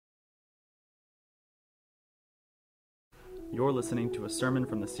You're listening to a sermon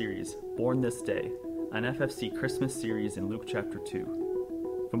from the series, Born This Day, an FFC Christmas series in Luke chapter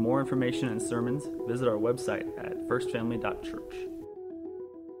 2. For more information and sermons, visit our website at firstfamily.church.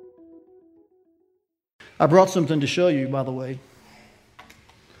 I brought something to show you, by the way.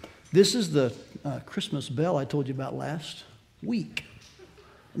 This is the Christmas bell I told you about last week.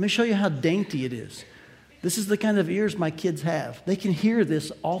 Let me show you how dainty it is. This is the kind of ears my kids have. They can hear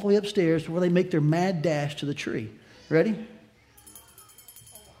this all the way upstairs before they make their mad dash to the tree. Ready?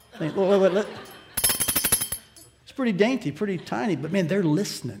 Wait. It's pretty dainty, pretty tiny, but man, they're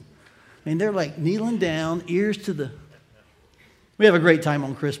listening. I mean, they're like kneeling down, ears to the... We have a great time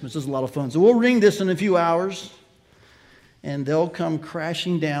on Christmas. It's a lot of fun. So we'll ring this in a few hours, and they'll come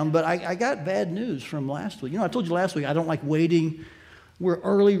crashing down. But I got bad news from last week. You know, I told you last week I don't like waiting. We're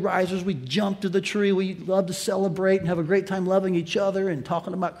early risers. We jump to the tree. We love to celebrate and have a great time loving each other and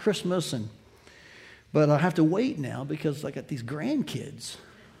talking about Christmas. But I have to wait now because I got these grandkids.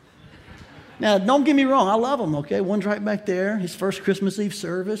 Now, don't get me wrong. I love them, okay? One's right back there. His first Christmas Eve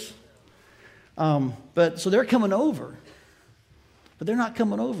service. So they're coming over. But they're not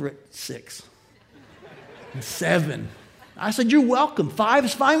coming over at 6 and 7. I said, you're welcome. 5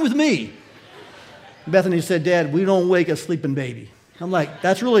 is fine with me. Bethany said, Dad, we don't wake a sleeping baby. I'm like,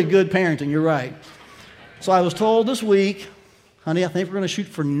 that's really good parenting. You're right. So I was told this week, honey, I think we're going to shoot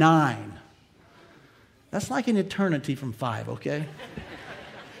for 9. That's like an eternity from 5, okay?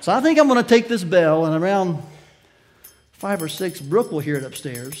 So I think I'm going to take this bell, and around 5 or 6, Brooke will hear it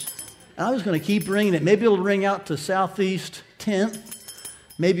upstairs. And I'm just going to keep ringing it. Maybe it'll ring out to Southeast 10th,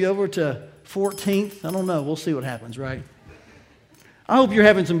 maybe over to 14th. I don't know. We'll see what happens, right? I hope you're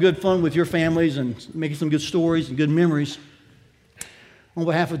having some good fun with your families and making some good stories and good memories. On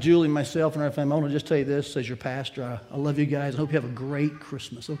behalf of Julie, myself, and our family, I want to just tell you this as your pastor. I love you guys. I hope you have a great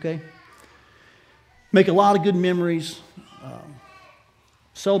Christmas, okay? Make a lot of good memories.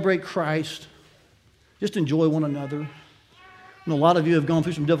 Celebrate Christ. Just enjoy one another. I know a lot of you have gone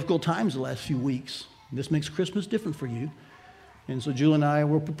through some difficult times the last few weeks. This makes Christmas different for you. And so Julie and I,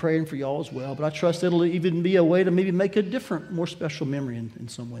 we're praying for y'all as well. But I trust it'll even be a way to maybe make a different, more special memory in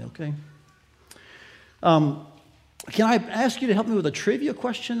some way, okay? Can I ask you to help me with a trivia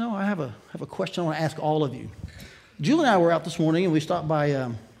question, though? I have a question I want to ask all of you. Julie and I were out this morning, and we stopped by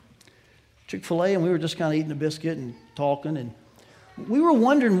Chick-fil-A, and we were just kind of eating a biscuit and talking. And we were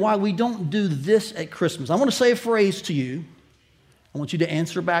wondering why we don't do this at Christmas. I want to say a phrase to you. I want you to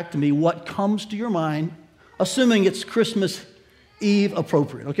answer back to me what comes to your mind, assuming it's Christmas Eve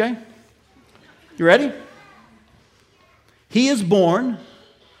appropriate, okay? You ready? He is born.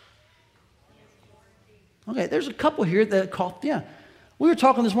 Okay, there's a couple here that caught, yeah. We were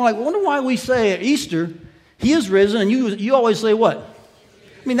talking this morning, I wonder why we say at Easter, he is risen, and you always say what?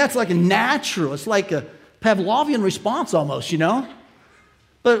 I mean, that's like a natural, it's like a Pavlovian response almost, you know?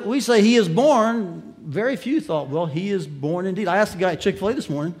 But we say he is born, very few thought, well, he is born indeed. I asked the guy at Chick-fil-A this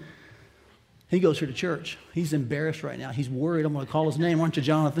morning, he goes here to church. He's embarrassed right now. He's worried I'm going to call his name, aren't you,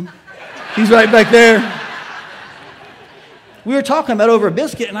 Jonathan? He's right back there. We were talking about over a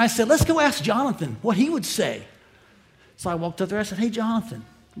biscuit, and I said, let's go ask Jonathan what he would say. So I walked up there, I said, hey, Jonathan,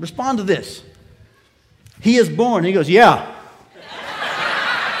 respond to this. He is born. He goes, yeah.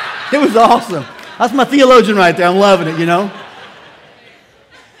 It was awesome. That's my theologian right there. I'm loving it, you know.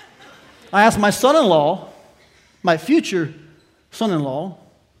 I asked my son-in-law, my future son-in-law,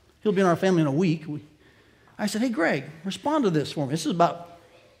 he'll be in our family in a week. I said, hey, Greg, respond to this for me. This is about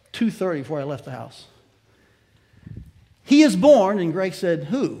 2:30 before I left the house. He is born, and Greg said,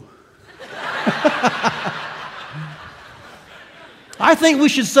 who? I think we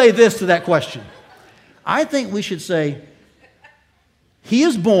should say this to that question. I think we should say, he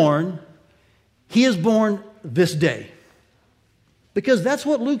is born this day. Because that's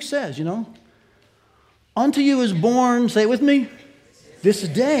what Luke says, you know. Unto you is born, say it with me, this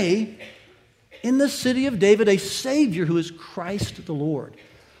day in the city of David, a Savior who is Christ the Lord.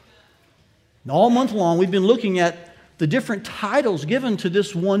 And all month long, we've been looking at the different titles given to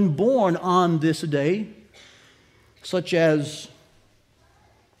this one born on this day, such as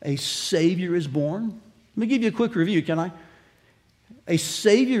a Savior is born. Let me give you a quick review, can I? A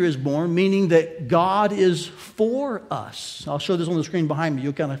Savior is born, meaning that God is for us. I'll show this on the screen behind me.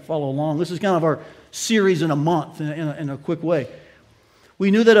 You'll kind of follow along. This is kind of our series in a month, in a quick way. We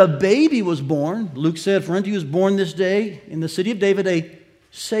knew that a baby was born. Luke said, for unto you is born this day in the city of David a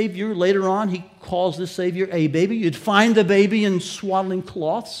Savior. Later on, he calls this Savior a baby. You'd find the baby in swaddling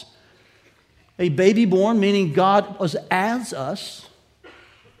cloths. A baby born, meaning God was as us.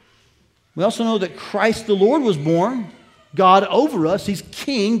 We also know that Christ the Lord was born. God over us. He's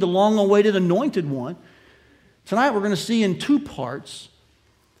King, the long-awaited anointed one. Tonight we're going to see in two parts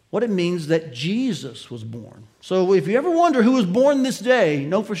what it means that Jesus was born. So if you ever wonder who was born this day,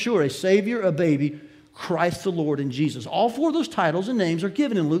 know for sure a Savior, a baby, Christ the Lord, and Jesus. All four of those titles and names are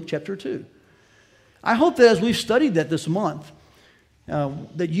given in Luke chapter 2. I hope that as we've studied that this month,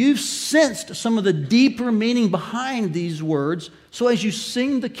 that you've sensed some of the deeper meaning behind these words. So as you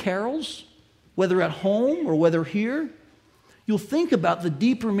sing the carols, whether at home or whether here, you'll think about the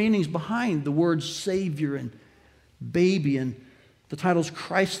deeper meanings behind the words Savior and baby and the titles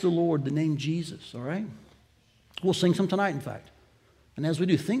Christ the Lord, the name Jesus, all right? We'll sing some tonight, in fact. And as we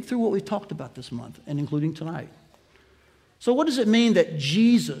do, think through what we've talked about this month, and including tonight. So what does it mean that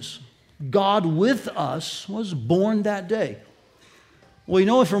Jesus, God with us, was born that day? Well, you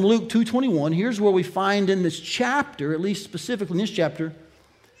know from Luke 2:21, here's where we find in this chapter, at least specifically in this chapter,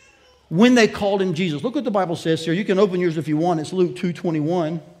 when they called him Jesus. Look what the Bible says here. You can open yours if you want. It's Luke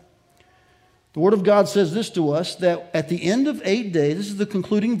 2:21. The Word of God says this to us, that at the end of 8 days, this is the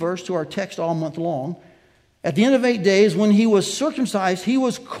concluding verse to our text all month long, at the end of 8 days, when he was circumcised, he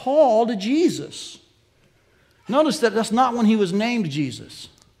was called Jesus. Notice that that's not when he was named Jesus.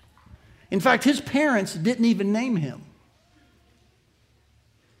 In fact, his parents didn't even name him.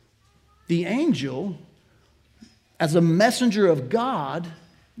 The angel, as a messenger of God,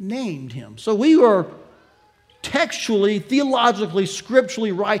 named him. So we are textually, theologically,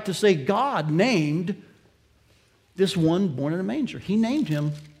 scripturally right to say God named this one born in a manger. He named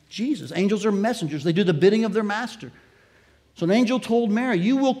him Jesus. Angels are messengers. They do the bidding of their master. So an angel told Mary,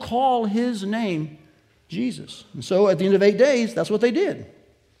 you will call his name Jesus. And so at the end of 8 days, that's what they did.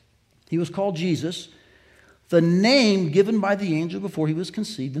 He was called Jesus, the name given by the angel before he was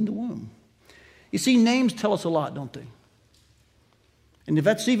conceived in the womb. You see, names tell us a lot, don't they? And if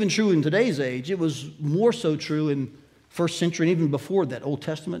that's even true in today's age, it was more so true in first century and even before that, Old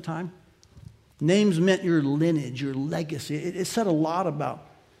Testament time. Names meant your lineage, your legacy. It said a lot about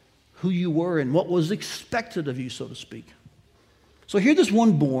who you were and what was expected of you, so to speak. So here this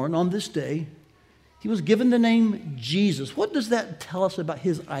one born on this day, he was given the name Jesus. What does that tell us about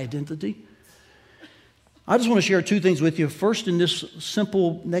his identity? I just want to share two things with you. First, in this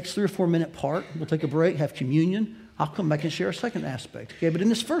simple next 3 or 4 minute part, we'll take a break, have communion. I'll come back and share a second aspect. Okay, but in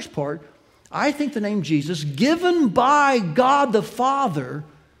this first part, I think the name Jesus, given by God the Father,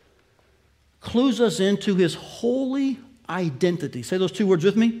 clues us into his holy identity. Say those two words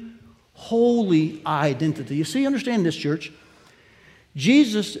with me. Holy identity. You see, understand this, church.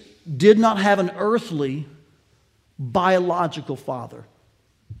 Jesus did not have an earthly, biological father.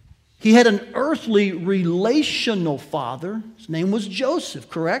 He had an earthly, relational father. His name was Joseph,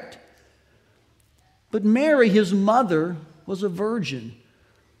 correct? But Mary, his mother, was a virgin.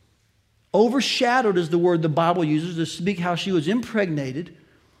 Overshadowed is the word the Bible uses to speak how she was impregnated,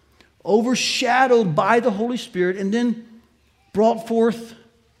 overshadowed by the Holy Spirit, and then brought forth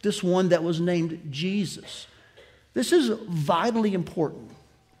this one that was named Jesus. This is vitally important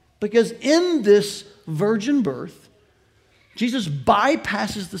because in this virgin birth, Jesus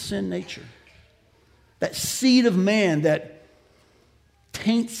bypasses the sin nature, that seed of man that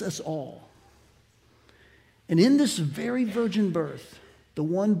taints us all. And in this very virgin birth, the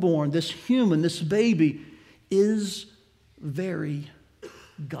one born, this human, this baby, is very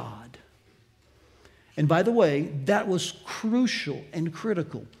God. And by the way, that was crucial and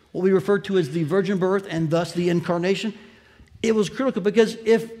critical. What we refer to as the virgin birth and thus the incarnation, it was critical because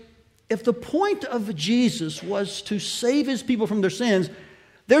if the point of Jesus was to save his people from their sins,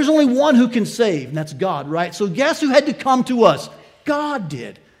 there's only one who can save, and that's God, right? So guess who had to come to us? God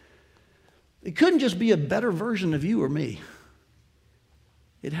did. It couldn't just be a better version of you or me.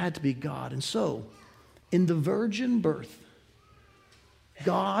 It had to be God. And so, in the virgin birth,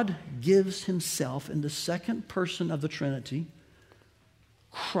 God gives himself in the second person of the Trinity,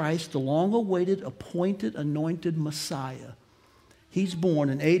 Christ, the long-awaited, appointed, anointed Messiah. He's born,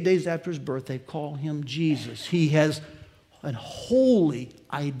 and 8 days after his birth, they call him Jesus. He has a holy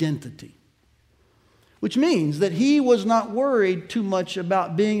identity, which means that he was not worried too much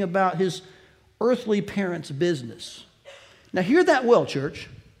about being about his earthly parents' business. Now, hear that well, church.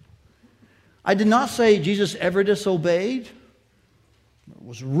 I did not say Jesus ever disobeyed, or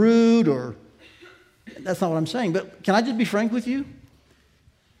was rude, or that's not what I'm saying. But can I just be frank with you?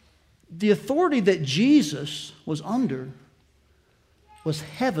 The authority that Jesus was under was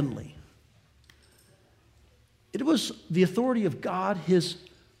heavenly. It was the authority of God, his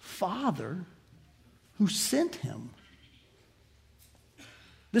Father, who sent him.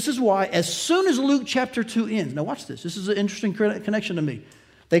 This is why, as soon as Luke chapter 2 ends, now watch this. This is an interesting connection to me.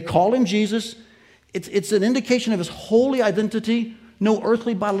 They call him Jesus. It's an indication of his holy identity. No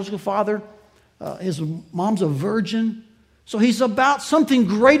earthly biological father. His mom's a virgin. So he's about something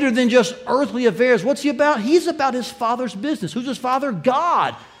greater than just earthly affairs. What's he about? He's about his Father's business. Who's his Father?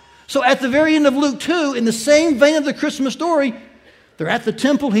 God. So at the very end of Luke 2, in the same vein of the Christmas story, they're at the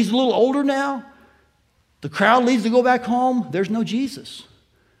temple. He's a little older now. The crowd leaves to go back home. There's no Jesus.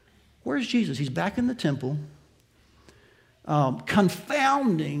 Where's Jesus? He's back in the temple,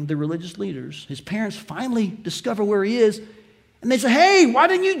 confounding the religious leaders. His parents finally discover where he is, and they say, hey, why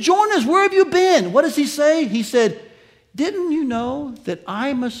didn't you join us? Where have you been? What does he say? He said, didn't you know that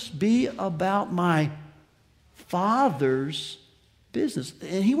I must be about my Father's business?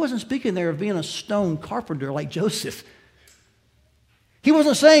 And he wasn't speaking there of being a stone carpenter like Joseph. He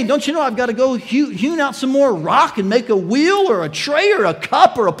wasn't saying, don't you know I've got to go hewn out some more rock and make a wheel or a tray or a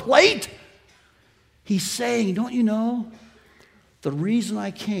cup or a plate? He's saying, don't you know, the reason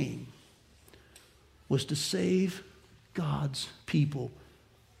I came was to save God's people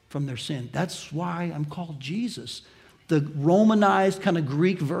from their sin. That's why I'm called Jesus. The Romanized kind of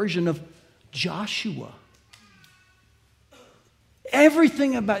Greek version of Joshua.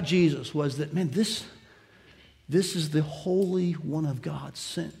 Everything about Jesus was that, man, this is the Holy One of God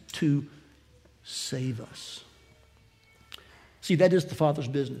sent to save us. See, that is the Father's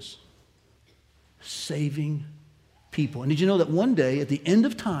business. Saving people. And did you know that one day, at the end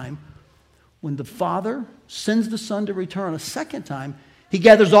of time, when the Father sends the Son to return a second time, he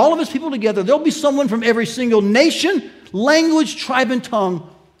gathers all of his people together. There'll be someone from every single nation, language, tribe, and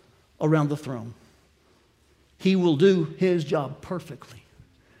tongue around the throne. He will do his job perfectly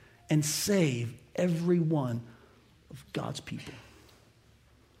and save every one of God's people.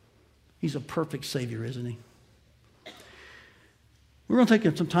 He's a perfect Savior, isn't he? We're going to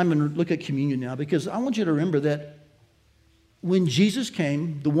take some time and look at communion now, because I want you to remember that when Jesus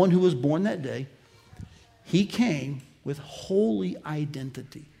came, the one who was born that day, he came with holy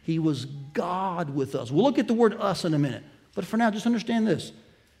identity. He was God with us. We'll look at the word us in a minute. But for now, just understand this.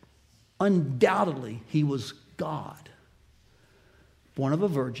 Undoubtedly, he was God, born of a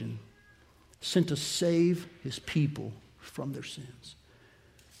virgin, sent to save his people from their sins.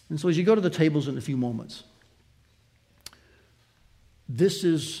 And so as you go to the tables in a few moments, this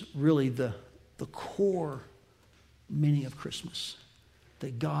is really the core meaning of Christmas.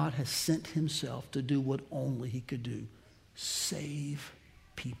 That God has sent himself to do what only he could do. Save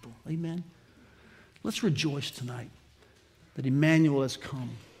people. Amen? Let's rejoice tonight that Emmanuel has come.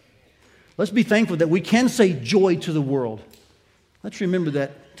 Let's be thankful that we can say joy to the world. Let's remember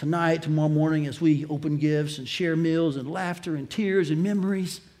that tonight, tomorrow morning, as we open gifts and share meals and laughter and tears and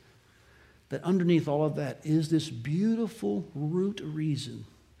memories, that underneath all of that is this beautiful root reason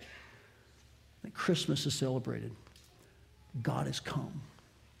that Christmas is celebrated. God has come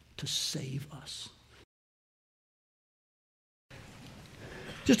to save us.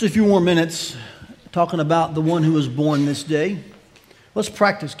 Just a few more minutes talking about the one who was born this day. Let's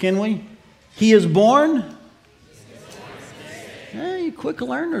practice, can we? He is born. Hey, quick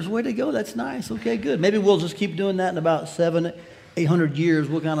learners, way to go. That's nice. Okay, good. Maybe we'll just keep doing that in about 700-800 years.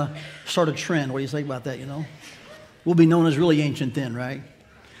 We'll kind of start a trend. What do you think about that, you know? We'll be known as really ancient then, right?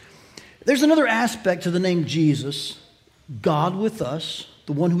 There's another aspect to the name Jesus, God with us,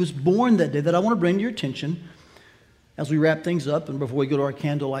 the one who was born that day, that I want to bring to your attention as we wrap things up and before we go to our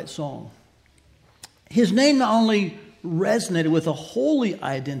candlelight song. His name not only resonated with a holy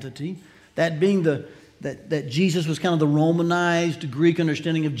identity, that being that Jesus was kind of the Romanized Greek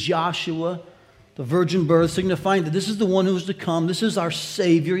understanding of Joshua, the virgin birth, signifying that this is the one who is to come. This is our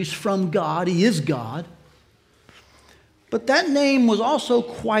Savior. He's from God. He is God. But that name was also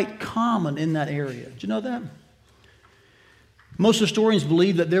quite common in that area. Did you know that? Most historians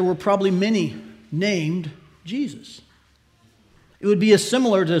believe that there were probably many named Jesus. It would be as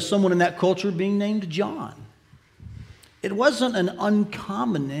similar to someone in that culture being named John. It wasn't an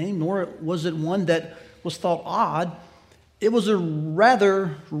uncommon name, nor was it one that was thought odd. It was a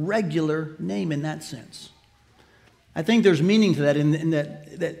rather regular name in that sense. I think there's meaning to that in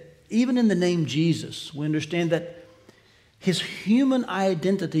that even in the name Jesus, we understand that his human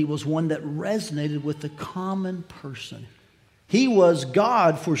identity was one that resonated with the common person. He was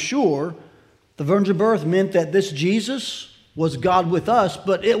God for sure. The virgin birth meant that this Jesus was God with us,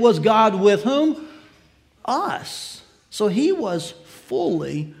 but it was God with whom? Us. So he was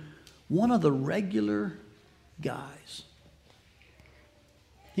fully one of the regular guys.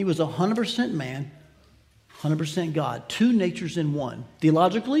 He was 100% man, 100% God. Two natures in one.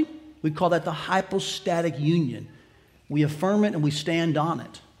 Theologically, we call that the hypostatic union. We affirm it and we stand on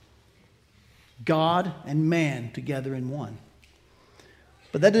it. God and man together in one.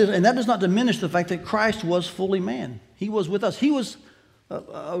 But that does not diminish the fact that Christ was fully man. He was with us. He was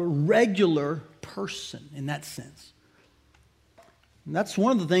a regular person in that sense. And that's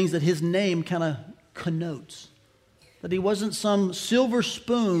one of the things that his name kind of connotes. That he wasn't some silver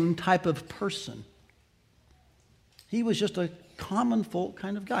spoon type of person. He was just a common folk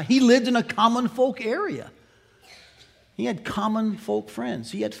kind of guy. He lived in a common folk area. He had common folk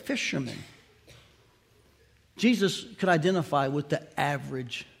friends. He had fishermen. Jesus could identify with the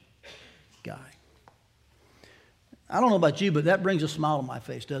average guy. I don't know about you, but that brings a smile on my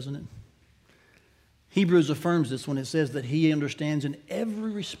face, doesn't it? Hebrews affirms this when it says that he understands in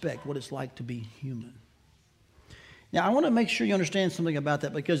every respect what it's like to be human. Now, I want to make sure you understand something about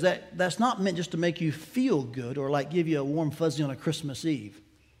that, because that's not meant just to make you feel good or like give you a warm fuzzy on a Christmas Eve.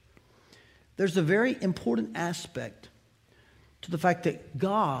 There's a very important aspect to the fact that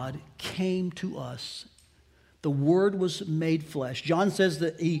God came to us. The Word was made flesh. John says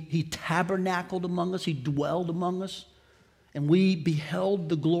that he tabernacled among us, he dwelled among us, and we beheld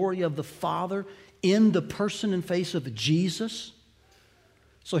the glory of the Father in the person and face of Jesus.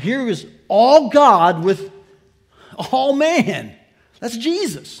 So here is all God with all man. That's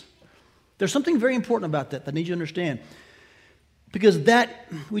Jesus. There's something very important about that I need you to understand. Because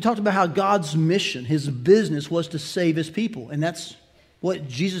we talked about how God's mission, his business, was to save his people. And that's what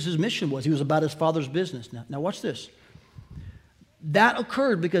Jesus' mission was. He was about his Father's business. Now watch this. That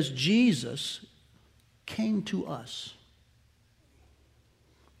occurred because Jesus came to us.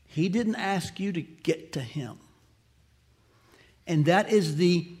 He didn't ask you to get to him. And that is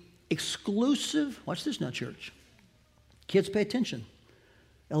the exclusive, watch this now, church. Kids, pay attention.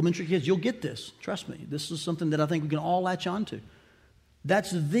 Elementary kids, you'll get this. Trust me. This is something that I think we can all latch on to.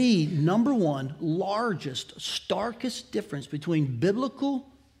 That's the number one, largest, starkest difference between biblical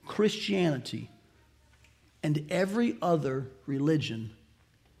Christianity and every other religion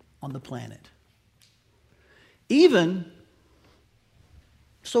on the planet. Even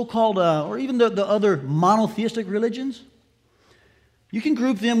so-called, or even the other monotheistic religions, you can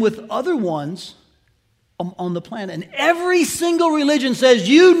group them with other ones on the planet. And every single religion says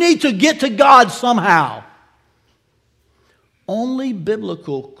you need to get to God somehow. Only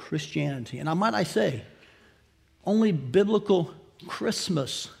biblical Christianity, and I say, only biblical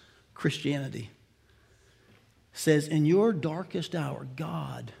Christmas Christianity says in your darkest hour,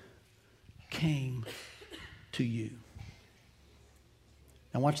 God came to you.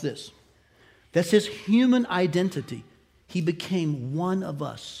 Now watch this. That's his human identity. He became one of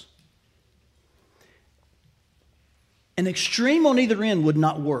us. An extreme on either end would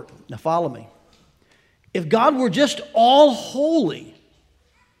not work. Now follow me. If God were just all holy,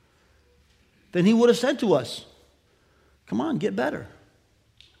 then he would have said to us, come on, get better.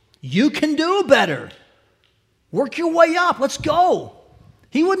 You can do better. Work your way up. Let's go.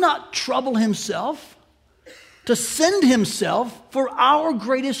 He would not trouble himself to send himself for our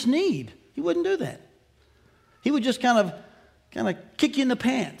greatest need. He wouldn't do that. He would just kind of kick you in the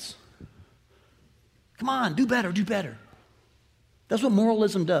pants. Come on, do better, do better. That's what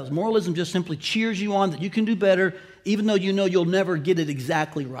moralism does. Moralism just simply cheers you on that you can do better, even though you know you'll never get it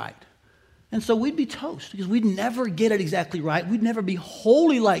exactly right. And so we'd be toast, because we'd never get it exactly right. We'd never be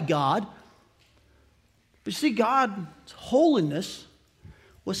holy like God. But you see, God's holiness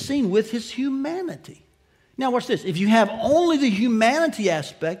was seen with his humanity. Now watch this. If you have only the humanity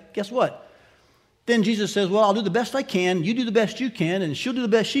aspect, guess what? Then Jesus says, well, I'll do the best I can, you do the best you can, and she'll do the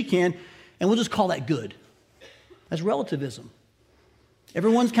best she can, and we'll just call that good. That's relativism.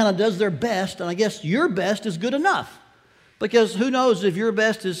 Everyone kind of does their best, and I guess your best is good enough. Because who knows if your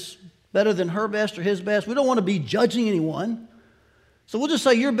best is better than her best or his best. We don't want to be judging anyone. So we'll just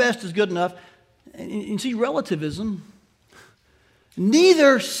say your best is good enough. And you see, relativism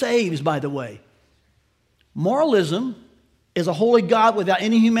neither saves, by the way. Moralism is a holy God without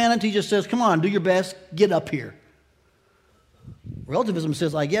any humanity. He just says, come on, do your best, get up here. Relativism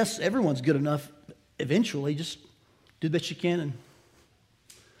says, I guess everyone's good enough eventually. Just do the best you can. And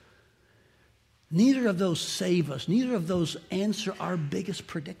neither of those save us. Neither of those answer our biggest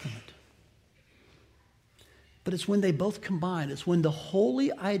predicament. But it's when they both combine. It's when the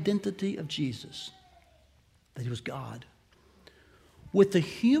holy identity of Jesus, that he was God, with the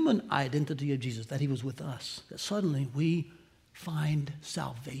human identity of Jesus, that he was with us, that suddenly we find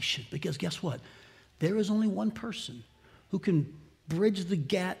salvation. Because guess what? There is only one person who can bridge the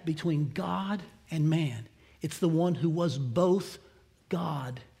gap between God and man. It's the one who was both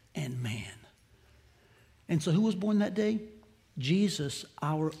God and man. And so who was born that day? Jesus,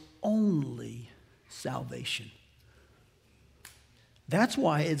 our only salvation. That's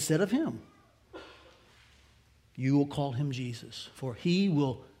why it said of him, you will call him Jesus, for he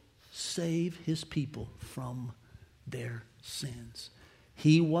will save his people from their sins.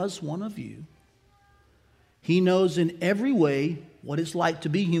 He was one of you, He knows in every way what it's like to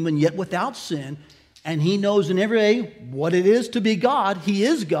be human, yet without sin. And He knows in every way what it is to be God. He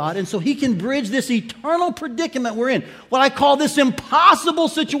is God. And so He can bridge this eternal predicament we're in. What I call this impossible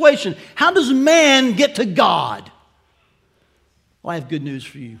situation. How does man get to God? Well, I have good news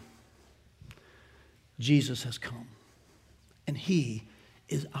for you. Jesus has come. And He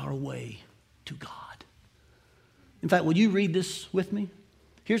is our way to God. In fact, will you read this with me?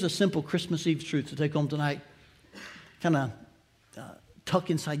 Here's a simple Christmas Eve truth to take home tonight. Kind of tuck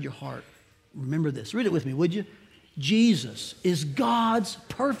inside your heart. Remember this. Read it with me, would you? Jesus is God's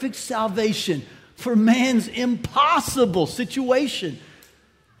perfect salvation for man's impossible situation.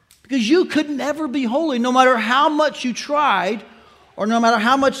 Because you could never be holy, no matter how much you tried, or no matter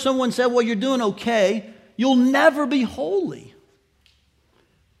how much someone said, well, you're doing okay, you'll never be holy.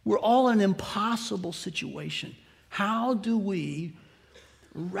 We're all in an impossible situation. How do we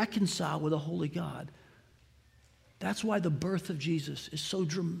reconcile with a holy God? That's why the birth of Jesus is so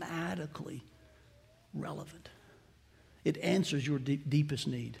dramatically relevant. It answers your deepest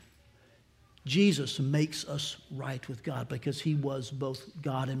need. Jesus makes us right with God because He was both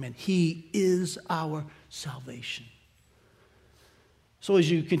God and man. He is our salvation. So as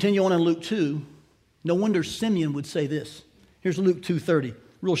you continue on in Luke 2, no wonder Simeon would say this. Here's Luke 2:30,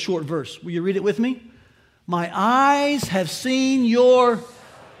 real short verse. Will you read it with me? My eyes have seen your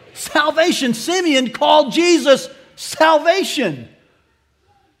salvation. Simeon called Jesus salvation.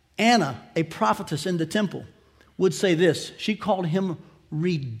 Anna, a prophetess in the temple, would say this. She called Him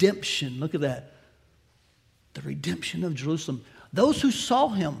redemption. Look at that. The redemption of Jerusalem. Those who saw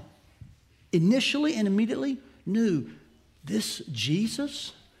Him initially and immediately knew this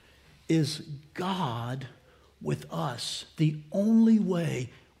Jesus is God with us. The only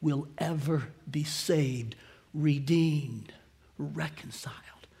way we'll ever be saved, redeemed, reconciled.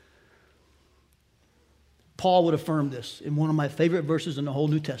 Paul would affirm this in one of my favorite verses in the whole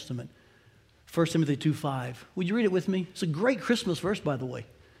New Testament, 1 Timothy 2:5. Would you read it with me? It's a great Christmas verse, by the way.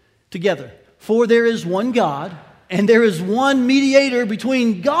 Together. For there is one God, and there is one mediator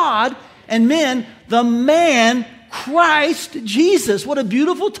between God and men, the man Christ Jesus. What a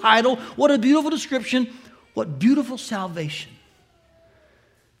beautiful title. What a beautiful description. What beautiful salvation.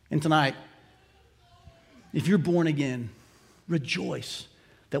 And tonight, if you're born again, rejoice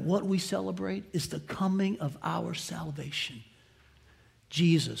that what we celebrate is the coming of our salvation.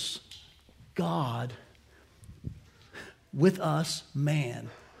 Jesus, God, with us, man,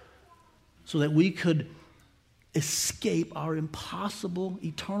 so that we could escape our impossible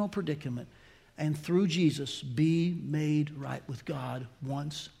eternal predicament and through Jesus be made right with God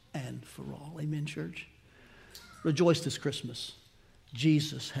once and for all. Amen, church? Rejoice this Christmas.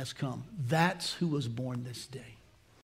 Jesus has come. That's who was born this day.